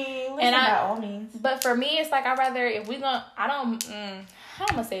 I mean, listen, by all means. But for me, it's like I'd rather, if we gonna... how am I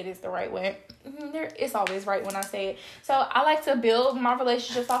gonna say this the right way? It's always right when I say it. So I like to build my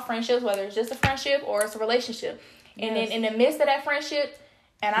relationships off friendships, whether it's just a friendship or it's a relationship. And then in the midst of that friendship,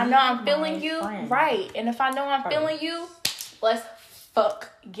 and I know I'm feeling you, right? And if I know I'm feeling you, let's fuck.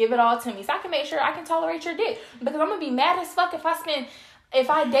 Give it all to me. So I can make sure I can tolerate your dick. Because I'm gonna be mad as fuck if I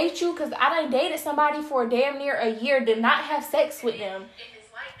date you, because I done dated somebody for damn near a year, did not have sex with them.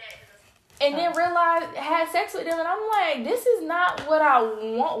 And then realize, had sex with them, and I'm like, this is not what I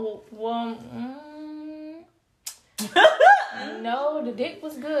want. Well, no, the dick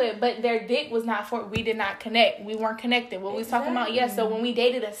was good, but their dick was not for, we did not connect. We weren't connected. What we was talking about, so when we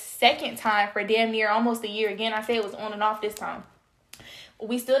dated a second time for damn near almost a year, again, I say it was on and off this time.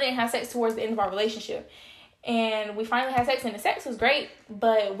 We still didn't have sex towards the end of our relationship. And we finally had sex, and the sex was great,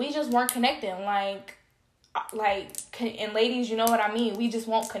 but we just weren't connecting. And ladies, you know what I mean? We just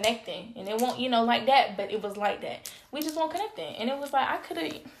weren't connecting. And it won't, like that, but it was like that. We just weren't connecting. And it was like, I could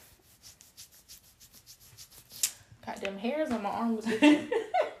have... Got them hairs on my arm was itching.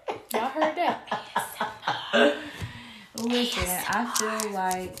 Y'all heard that? Listen, I feel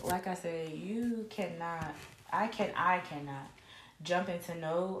like I said, I cannot jump into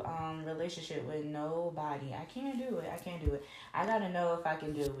no relationship with nobody. I can't do it. I gotta know if I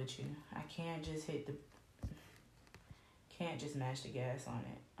can deal with you. I can't just can't just mash the gas on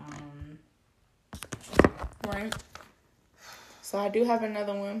it. Right. So I do have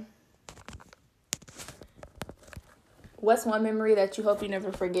another one. What's one memory that you hope you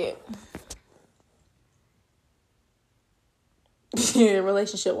never forget? Yeah,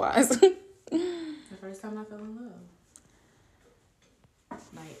 relationship wise. The first time I fell in love.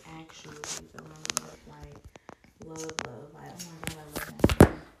 Like, actually fell in love. Like, love. Like, oh my God, I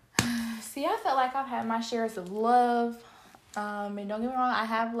love that. See, I felt like I've had my shares of love. And don't get me wrong, I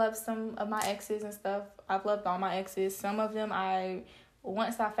have loved some of my exes and stuff. I've loved all my exes. Some of them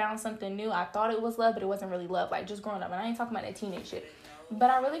once I found something new, I thought it was love, but it wasn't really love. Like, just growing up. And I ain't talking about that teenage shit. But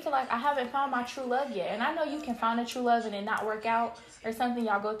I really feel like I haven't found my true love yet. And I know you can find a true love and it not work out or something.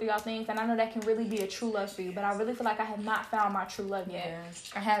 Y'all go through y'all things. And I know that can really be a true love for you. But I really feel like I have not found my true love yet.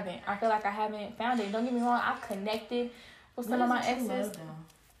 Yeah. I haven't. I feel like I haven't found it. Don't get me wrong. I've connected with some of my exes.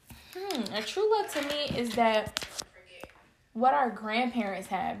 A true love to me is that what our grandparents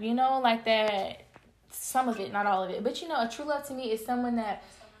have. You know, like that. Some of it, not all of it. But, you know, a true love to me is someone that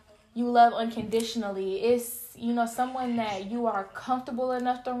you love unconditionally. It's, you know, someone that you are comfortable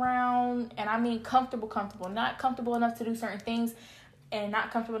enough around. And I mean comfortable. Not comfortable enough to do certain things and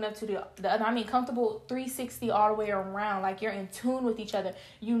not comfortable enough to do the other. I mean comfortable 360 all the way around. Like, you're in tune with each other.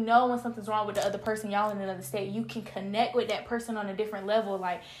 You know when something's wrong with the other person. Y'all in another state. You can connect with that person on a different level.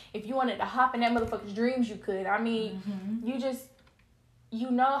 Like, if you wanted to hop in that motherfucker's dreams, you could. I mean, you just... You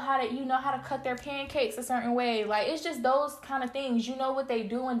know how to cut their pancakes a certain way. Like, it's just those kind of things. You know what they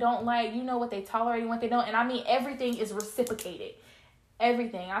do and don't like. You know what they tolerate and what they don't. And I mean, everything is reciprocated.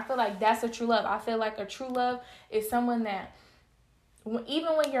 Everything. I feel like that's a true love. I feel like a true love is someone that,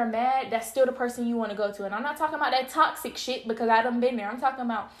 even when you're mad, that's still the person you want to go to. And I'm not talking about that toxic shit because I done been there. I'm talking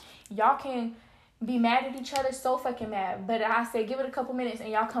about y'all can be mad at each other, so fucking mad. But I say, give it a couple minutes and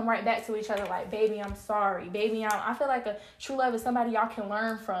y'all come right back to each other like, baby, I'm sorry. Baby, I feel like a true love is somebody y'all can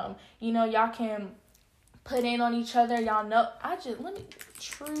learn from. You know, y'all can put in on each other. Y'all know.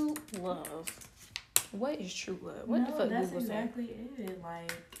 True love. What is true love? What the fuck that's Google exactly saying? it.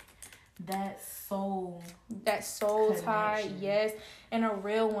 Like, that soul tie, yes. And a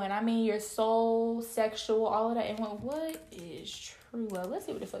real one. I mean, your soul, sexual, all of that. And what is true love? Let's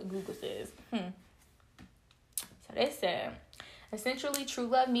see what the fuck Google says. So they said, essentially, true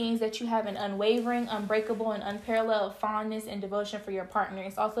love means that you have an unwavering, unbreakable, and unparalleled fondness and devotion for your partner.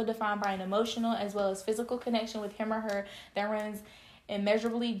 It's also defined by an emotional as well as physical connection with him or her that runs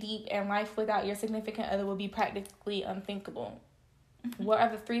immeasurably deep, and life without your significant other will be practically unthinkable. What are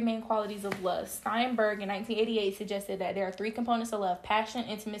the three main qualities of love? Steinberg in 1988 suggested that there are three components of love: passion,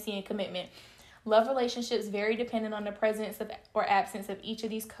 intimacy, and commitment. Love relationships vary depending on the presence of or absence of each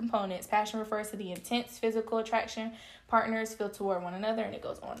of these components. Passion refers to the intense physical attraction partners feel toward one another, and it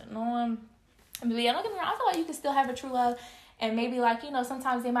goes on and on. But yeah, don't get me wrong, I feel like you can still have a true love, and maybe, like, you know,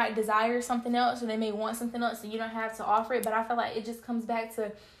 sometimes they might desire something else, or they may want something else, and you don't have to offer it. But I feel like it just comes back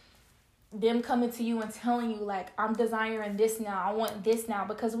to them coming to you and telling you, like, I'm desiring this now, I want this now,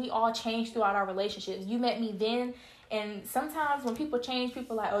 because we all change throughout our relationships. You met me then. And sometimes when people change,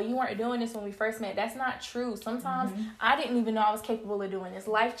 people are like, oh, you weren't doing this when we first met. That's not true. Sometimes I didn't even know I was capable of doing this.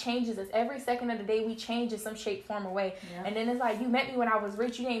 Life changes us. Every second of the day, we change in some shape, form, or way. Yeah. And then it's like, you met me when I was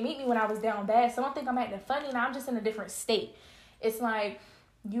rich. You didn't meet me when I was down bad. So don't think I'm acting funny. Now I'm just in a different state. It's like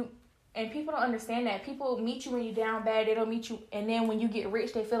and people don't understand that. People meet you when you're down bad. They don't meet you. And then when you get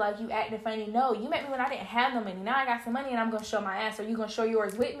rich, they feel like you acting funny. No, you met me when I didn't have no money. Now I got some money and I'm going to show my ass. Are you going to show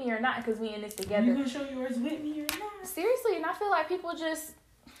yours with me or not? Because we in this together. You going to show yours with me or not? Seriously. And I feel like people just,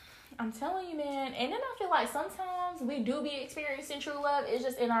 I'm telling you, man. And then I feel like sometimes we do be experiencing true love. It's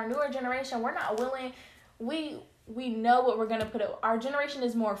just in our newer generation, we're not willing. We know what we're going to put up. Our generation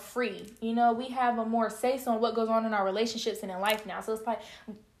is more free. You know, we have a more say-so on what goes on in our relationships and in life now. So it's like,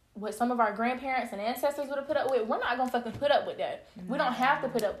 what some of our grandparents and ancestors would have put up with, we're not gonna fucking put up with that. We don't have to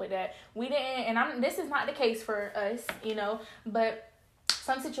put up with that. We didn't, and this is not the case for us, you know. But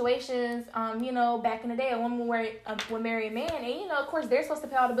some situations, you know, back in the day, a woman would marry a man, and you know, of course, they're supposed to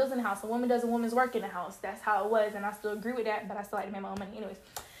pay all the bills in the house. A woman does a woman's work in the house. That's how it was, and I still agree with that. But I still like to make my own money, anyways.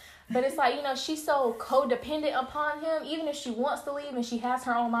 But it's like, you know, she's so codependent upon him. Even if she wants to leave and she has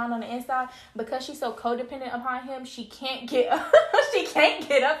her own mind on the inside, because she's so codependent upon him, she can't get up. She can't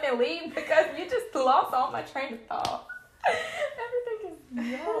get up and leave because you just lost all my train of thought. Everything is,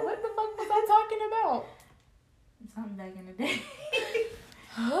 yo, what the fuck was I talking about? Something back in the day.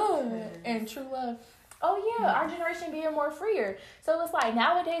 And true love. Oh yeah, our generation being more freer. So it's like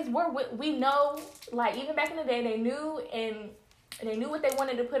nowadays we know, like, even back in the day, they knew what they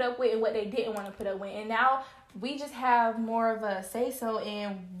wanted to put up with and what they didn't want to put up with. And now we just have more of a say-so,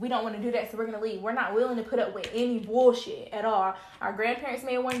 and we don't want to do that, so we're going to leave. We're not willing to put up with any bullshit at all. Our grandparents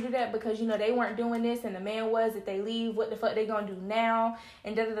may want to do that because, you know, they weren't doing this, and the man was, if they leave, what the fuck they going to do now,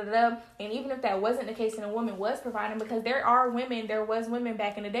 and da-da-da-da. And even if that wasn't the case and a woman was providing, because there was women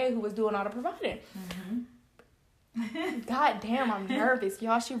back in the day who was doing all the providing. God damn, I'm nervous.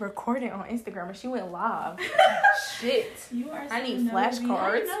 Y'all, she recorded on Instagram and she went live. Shit. You are so I need nosy. flashcards.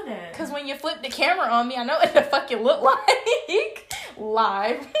 How you know that? Because when you flip the camera on me, I know what the fuck it look like.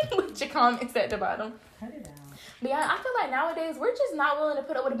 Live. With your comments at the bottom. Cut it out. But yeah, I feel like nowadays we're just not willing to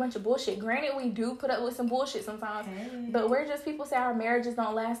put up with a bunch of bullshit. Granted, we do put up with some bullshit sometimes. But we're just, people say our marriages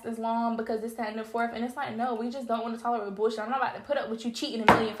don't last as long because this, that, and the fourth. And it's like, no, we just don't want to tolerate bullshit. I'm not about to put up with you cheating a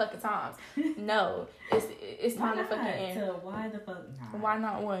million fucking times. No. It's time to fucking end. So why the fuck not? Why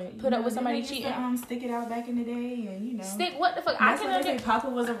not what? Put up with somebody cheating? Stick it out back in the day and, you know. Stick what the fuck? I can say Papa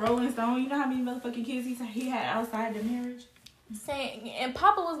was a Rolling Stone. You know how many motherfucking kids he had outside the marriage? Saying, and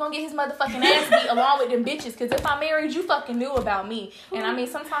Papa was gonna get his motherfucking ass beat along with them bitches, because if I married you, fucking knew about me. And I mean,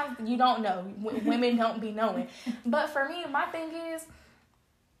 sometimes you don't know. Women don't be knowing. But for me, my thing is,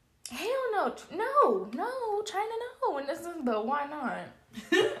 hell no, trying to know. And this is, but why not?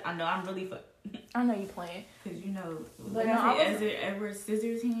 I know, I'm really I know you playing. Because, you know, but no, I say Edward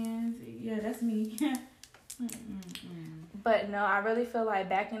Scissors hands. Yeah, that's me. But no, I really feel like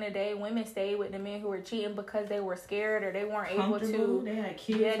back in the day, women stayed with the men who were cheating because they were scared or they weren't able to. They had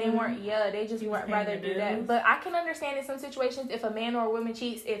kids. Yeah, they weren't. Yeah, they just weren't rather do that. But I can understand in some situations if a man or a woman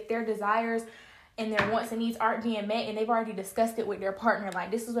cheats, if their desires and their wants and needs aren't being met, and they've already discussed it with their partner,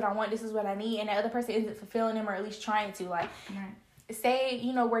 like, this is what I want, this is what I need, and the other person isn't fulfilling them or at least trying to. Like, say,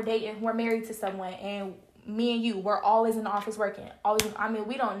 you know, we're dating, we're married to someone, and me and you, we're always in the office working. Always, I mean,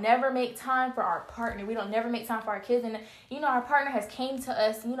 we don't never make time for our partner. We don't never make time for our kids. And, you know, our partner has came to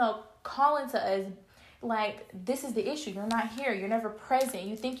us, you know, calling to us, like, this is the issue. You're not here. You're never present.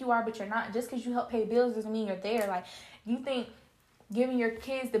 You think you are, but you're not. Just because you help pay bills doesn't mean you're there. Like, you think giving your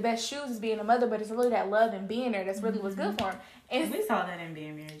kids the best shoes is being a mother, but it's really that love and being there that's really what's good for them. And we saw that in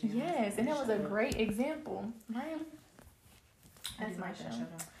Being Married. Yes, and that was a great example, right? That's my show.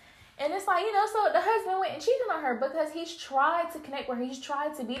 And it's like, you know, so the husband went and cheated on her because he's tried to connect with her. He's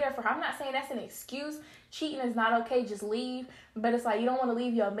tried to be there for her. I'm not saying that's an excuse. Cheating is not okay. Just leave. But it's like, you don't want to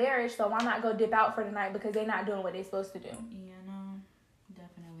leave your marriage, so why not go dip out for the night because they're not doing what they're supposed to do. Yeah, no.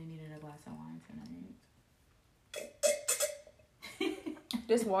 Definitely needed a glass of wine tonight.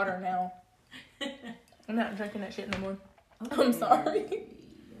 This water now. I'm not drinking that shit no more. Okay. I'm sorry.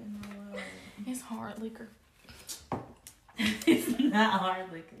 It's hard liquor. It's not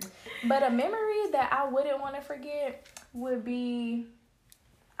hard liquor. But a memory that I wouldn't want to forget would be,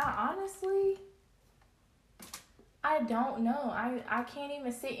 I don't know. I can't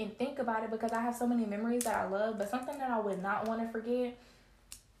even sit and think about it because I have so many memories that I love. But something that I would not want to forget.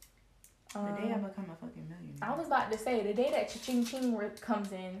 The day I become a fucking millionaire. I was about to say, the day that ching ching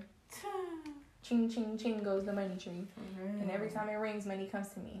comes in. Ching ching ching goes the money tree. And every time it rings, money comes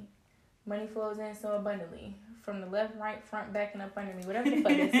to me. Money flows in so abundantly. From the left, right, front, back, and up under me. Whatever the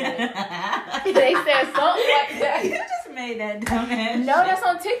fuck they said. They said something like that. You just made that dumbass No, that's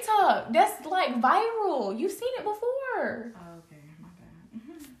on TikTok. That's like viral. You've seen it before. Oh, okay. My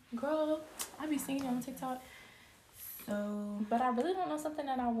bad. Girl, I be seeing it on TikTok. So, but I really don't know something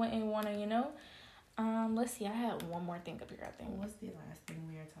that I wouldn't want to, you know. Let's see. I had one more thing up here, I think. What's the last thing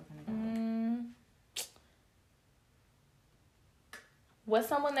we were talking about? What's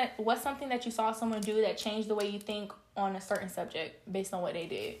something that you saw someone do that changed the way you think on a certain subject based on what they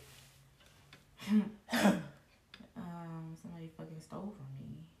did? Somebody fucking stole from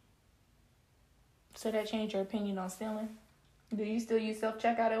me. So that changed your opinion on stealing? Do you still use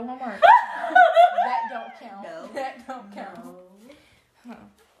self-checkout at Walmart? That don't count. No. That don't count. No.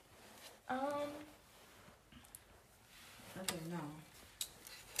 Huh. Okay, no.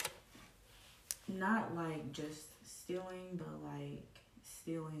 Not like just stealing, but like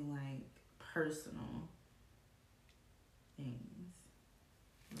stealing like personal things.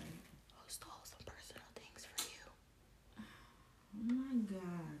 Like, who stole some personal things for you? Oh my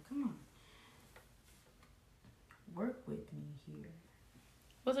God, come on. Work with me here.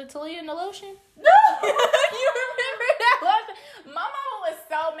 Was it Talia and the lotion? No! You remember that lotion? My mama was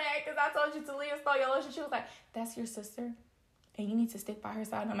so mad because I told you Talia stole your lotion. She was like, that's your sister? And you need to stick by her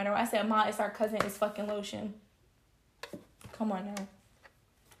side no matter what. I said, Ma, it's our cousin. It's fucking lotion. Come on now.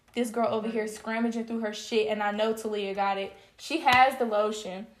 This girl over here scrummaging through her shit, and I know Talia got it. She has the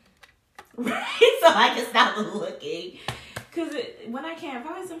lotion. Right? So I can stop looking. Because when I can't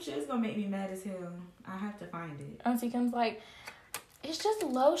find some shit, it's going to make me mad as hell. I have to find it. Auntie comes like, it's just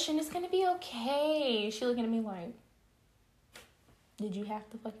lotion. It's going to be okay. She looking at me like, did you have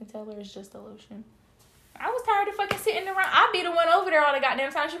to fucking tell her it's just a lotion? I was tired of fucking sitting around. I be the one over there all the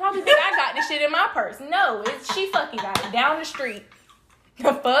goddamn time. She probably think I got this shit in my purse. No, she fucking got it down the street.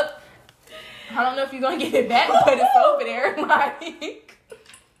 The fuck? I don't know if you're gonna get it back, but it's over there. Like,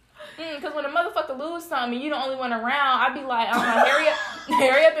 Because when a motherfucker lose something and you the only one around, I be like,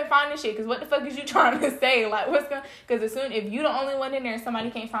 hurry up and find this shit. Because what the fuck is you trying to say? Like, what's going? Because as soon if you the only one in there and somebody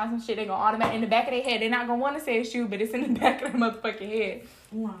can't find some shit, they gonna automatically in the back of their head. They're not gonna want to say it's you, but it's in the back of their motherfucking head.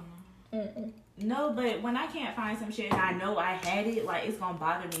 Wow. No, but when I can't find some shit and I know I had it, like, it's gonna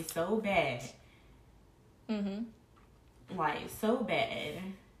bother me so bad. Like, so bad.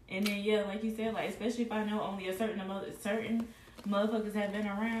 And then, yeah, like you said, like, especially if I know only a certain motherfuckers have been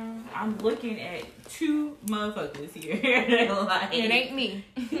around, I'm looking at 2 motherfuckers here. Like, it ain't me.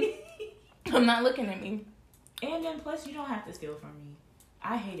 I'm not looking at me. And then, plus, you don't have to steal from me.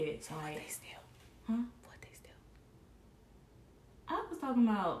 I hate it. So like, what they steal? Huh? What they steal? I was talking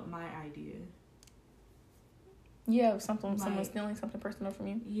about my idea. Yeah, someone stealing something personal from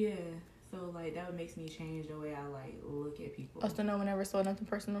you. Yeah. So, like, that makes me change the way I, like, look at people. Oh, so no one ever stole nothing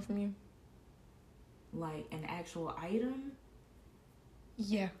personal from you? Like, an actual item?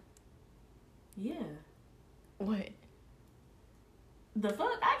 Yeah. Yeah. What? The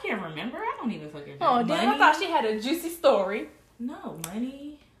fuck? I can't remember. I don't even fucking know. Oh, damn, I thought she had a juicy story. No,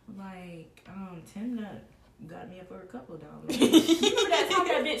 money. Like, Tim got me up for a couple dollars. You remember that time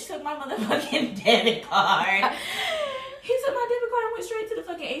that bitch took my motherfucking debit card? He took my debit card and went straight to the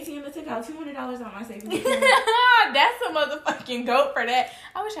fucking ATM and took out $200 out my savings account. That's a motherfucking goat for that.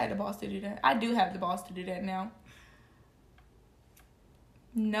 I wish I had the balls to do that. I do have the balls to do that now.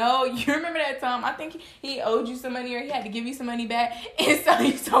 No, you remember that time? I think he owed you some money or he had to give you some money back. And so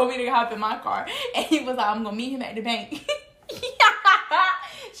he told me to hop in my car. And he was like, I'm going to meet him at the bank.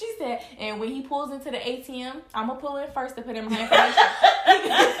 She said, and when he pulls into the ATM, I'm going to pull in first to put in my information.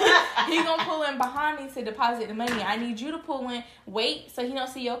 He going to pull in behind me to deposit the money. I need you to pull in, wait so he don't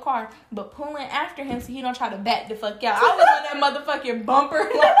see your car, but pull in after him so he don't try to back the fuck out. I was on that motherfucking bumper.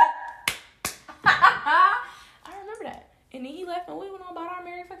 I remember that. And then he left and we went on about our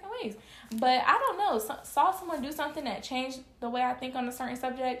merry fucking ways. But I don't know. Saw someone do something that changed the way I think on a certain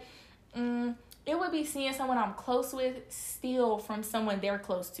subject. It would be seeing someone I'm close with steal from someone they're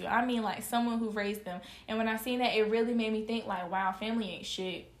close to. I mean, like, someone who raised them. And when I seen that, it really made me think, like, wow, family ain't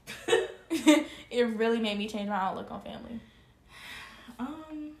shit. It really made me change my outlook on family.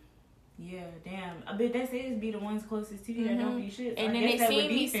 Yeah, damn. I bet that says be the ones closest to you that don't be shit. So and then they seen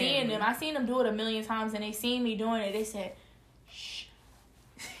me seeing them. I seen them do it a million times, and they seen me doing it. They said, shh.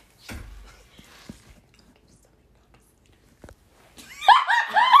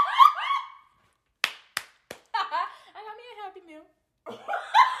 I got me a Happy Meal.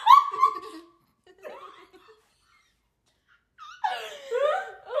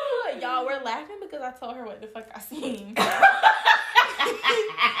 Ooh, y'all, we're laughing because I told her what the fuck I seen.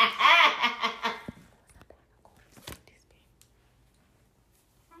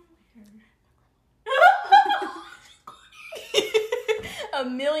 A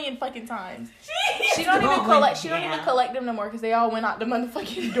million fucking times. She don't even collect. She don't even collect them no more because they all went out the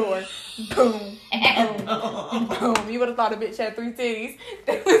motherfucking door. Boom, boom, boom. You would have thought a bitch had 3 titties.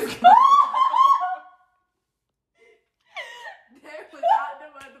 That was out the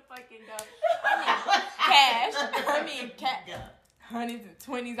motherfucking door. I mean cash. Hundreds and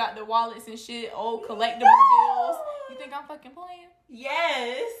 20s out the wallets and shit. Old collectible bills. You think I'm fucking playing?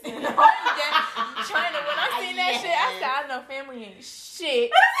 Yes. China, when I seen that shit, I said, I know family ain't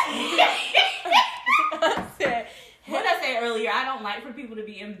shit. I said, what I said earlier, I don't like for people to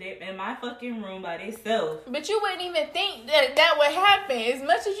be in my fucking room by themselves. But you wouldn't even think that would happen. As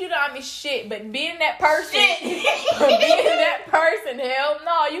much as you know, I mean, shit. But being that person, hell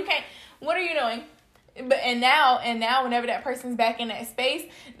no, you can't. What are you doing? But and now, whenever that person's back in that space,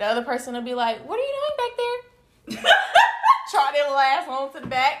 the other person will be like, "What are you doing back there?" Try their little ass on to the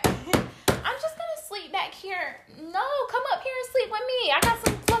back. I'm just gonna sleep back here. No, come up here and sleep with me. I got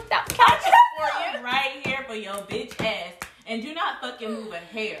some fluffed out couches for you. Right here for your bitch ass. And do not fucking move a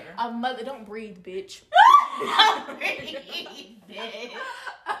hair. Mother, don't breathe, bitch.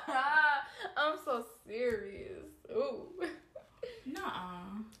 I'm so serious. Ooh.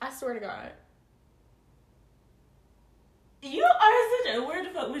 Nuh-uh. I swear to God. You are such a... Where the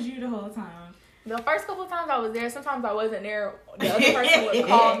fuck was you the whole time? The first couple of times I was there, sometimes I wasn't there. The other person would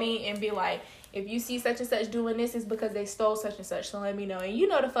call me and be like, if you see such and such doing this, it's because they stole such and such, so let me know. And you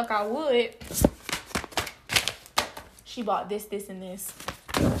know the fuck I would. She bought this, and this.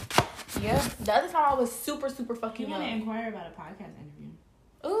 Yeah. The other time I was super, super fucking young. You want to inquire about a podcast interview?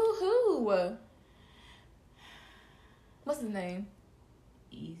 Ooh, who? What's his name?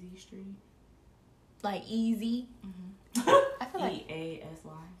 Easy Street. Like Easy? Mm-hmm. I feel like EASY.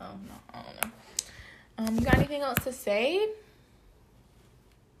 Oh, no. I don't know. You got anything else to say?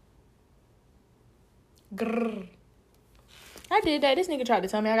 Grrr. I did that. This nigga tried to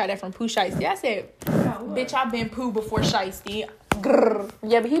tell me I got that from Pooh Shiesty. I said, bitch, I've been Pooh before Shiesty. Grrr.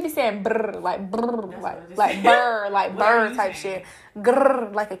 Yeah, but he be saying brr, like brr, like burr, like burr type shit.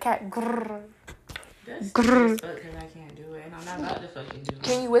 Grrr, like a cat. Grrr. That's grrr. Because I can't do it, and I'm not about to fucking do it.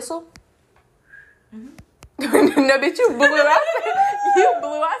 Can you whistle? Mm-hmm. No, bitch, you blew. I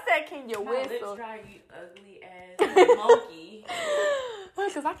said, can you whistle? Lips dry, you ugly ass monkey.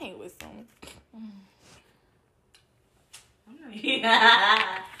 Because I can't whistle.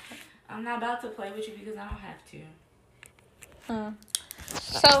 I'm not about to play with you because I don't have to.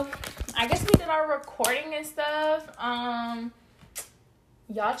 So, I guess we did our recording and stuff.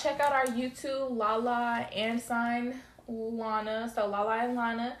 Y'all check out our YouTube, Lala and Sign Lana. So, Lala and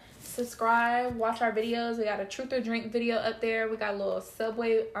Lana. Subscribe, watch our videos. We got a truth or drink video up there. We got a little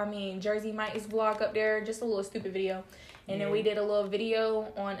Jersey Mike's vlog up there. Just a little stupid video. And then we did a little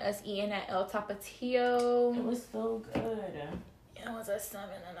video on us eating at El Tapatio. It was so good. It was a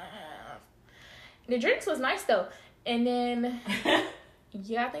 7.5. The drinks was nice though. And then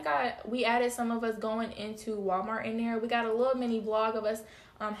yeah, I think we added some of us going into Walmart in there. We got a little mini vlog of us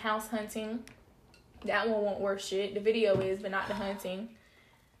house hunting. That one won't worth shit. The video is, but not the hunting.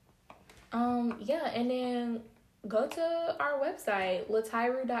 Yeah, and then go to our website,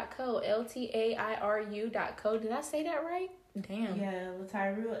 latairu.co, LTAIRU.co. Did I say that right? Damn. Yeah,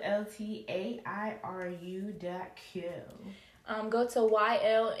 Latairu, LTAIRU.co. Go to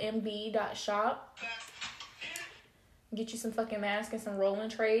ylmb.shop. Get you some fucking masks and some rolling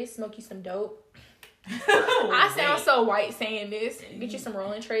trays. Smoke you some dope. I sound so white saying this. Get you some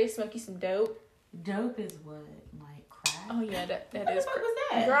rolling trays. Smoke you some dope. Dope is what? Like crack? Oh, yeah, that what is. What the fuck was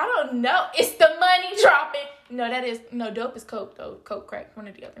that? Girl, I don't know. It's the money dropping. No, dope is coke, though. Coke, crack, one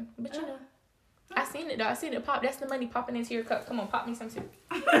or the other. But you know. I seen it, though. I seen it pop. That's the money popping into your cup. Come on, pop me some, too.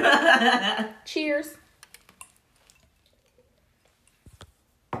 Cheers.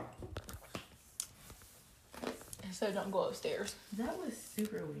 So don't go upstairs. That was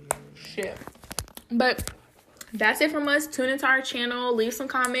super weird. Shit. But that's it from us. Tune into our channel. Leave some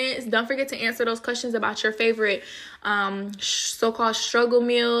comments. Don't forget to answer those questions about your favorite so-called struggle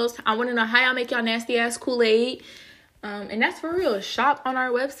meals. I want to know how y'all make y'all nasty ass Kool-Aid. And that's for real. Shop on our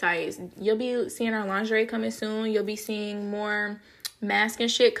websites. You'll be seeing our lingerie coming soon. You'll be seeing more mask and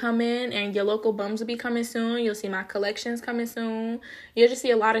shit coming, and your local bums will be coming soon. You'll see my collections coming soon. You'll just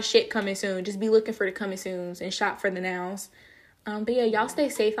see a lot of shit coming soon. Just be looking for the coming soons and shop for the nows. But yeah, y'all stay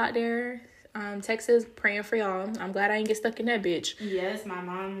safe out there. Texas, praying for y'all. I'm glad I didn't get stuck in that bitch. Yes, my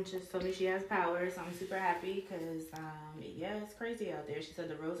mom just told me she has power, so I'm super happy because yeah, it's crazy out there. She said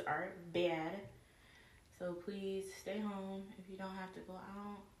the roads are bad, so please stay home if you don't have to go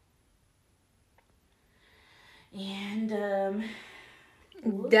out. And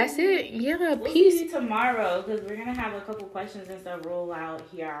that's it. Yeah, we'll peace. see you tomorrow because we're gonna have a couple questions and stuff roll out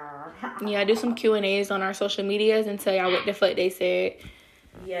here. Yeah, do some Q&As on our social medias and tell y'all what the fuck they said.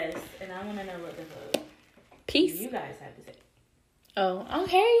 Yes, and I want to know what the fuck peace you guys have to say. Oh,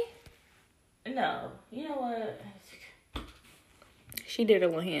 okay. No, you know what? She did a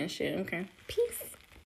little hand shit. Okay. Peace.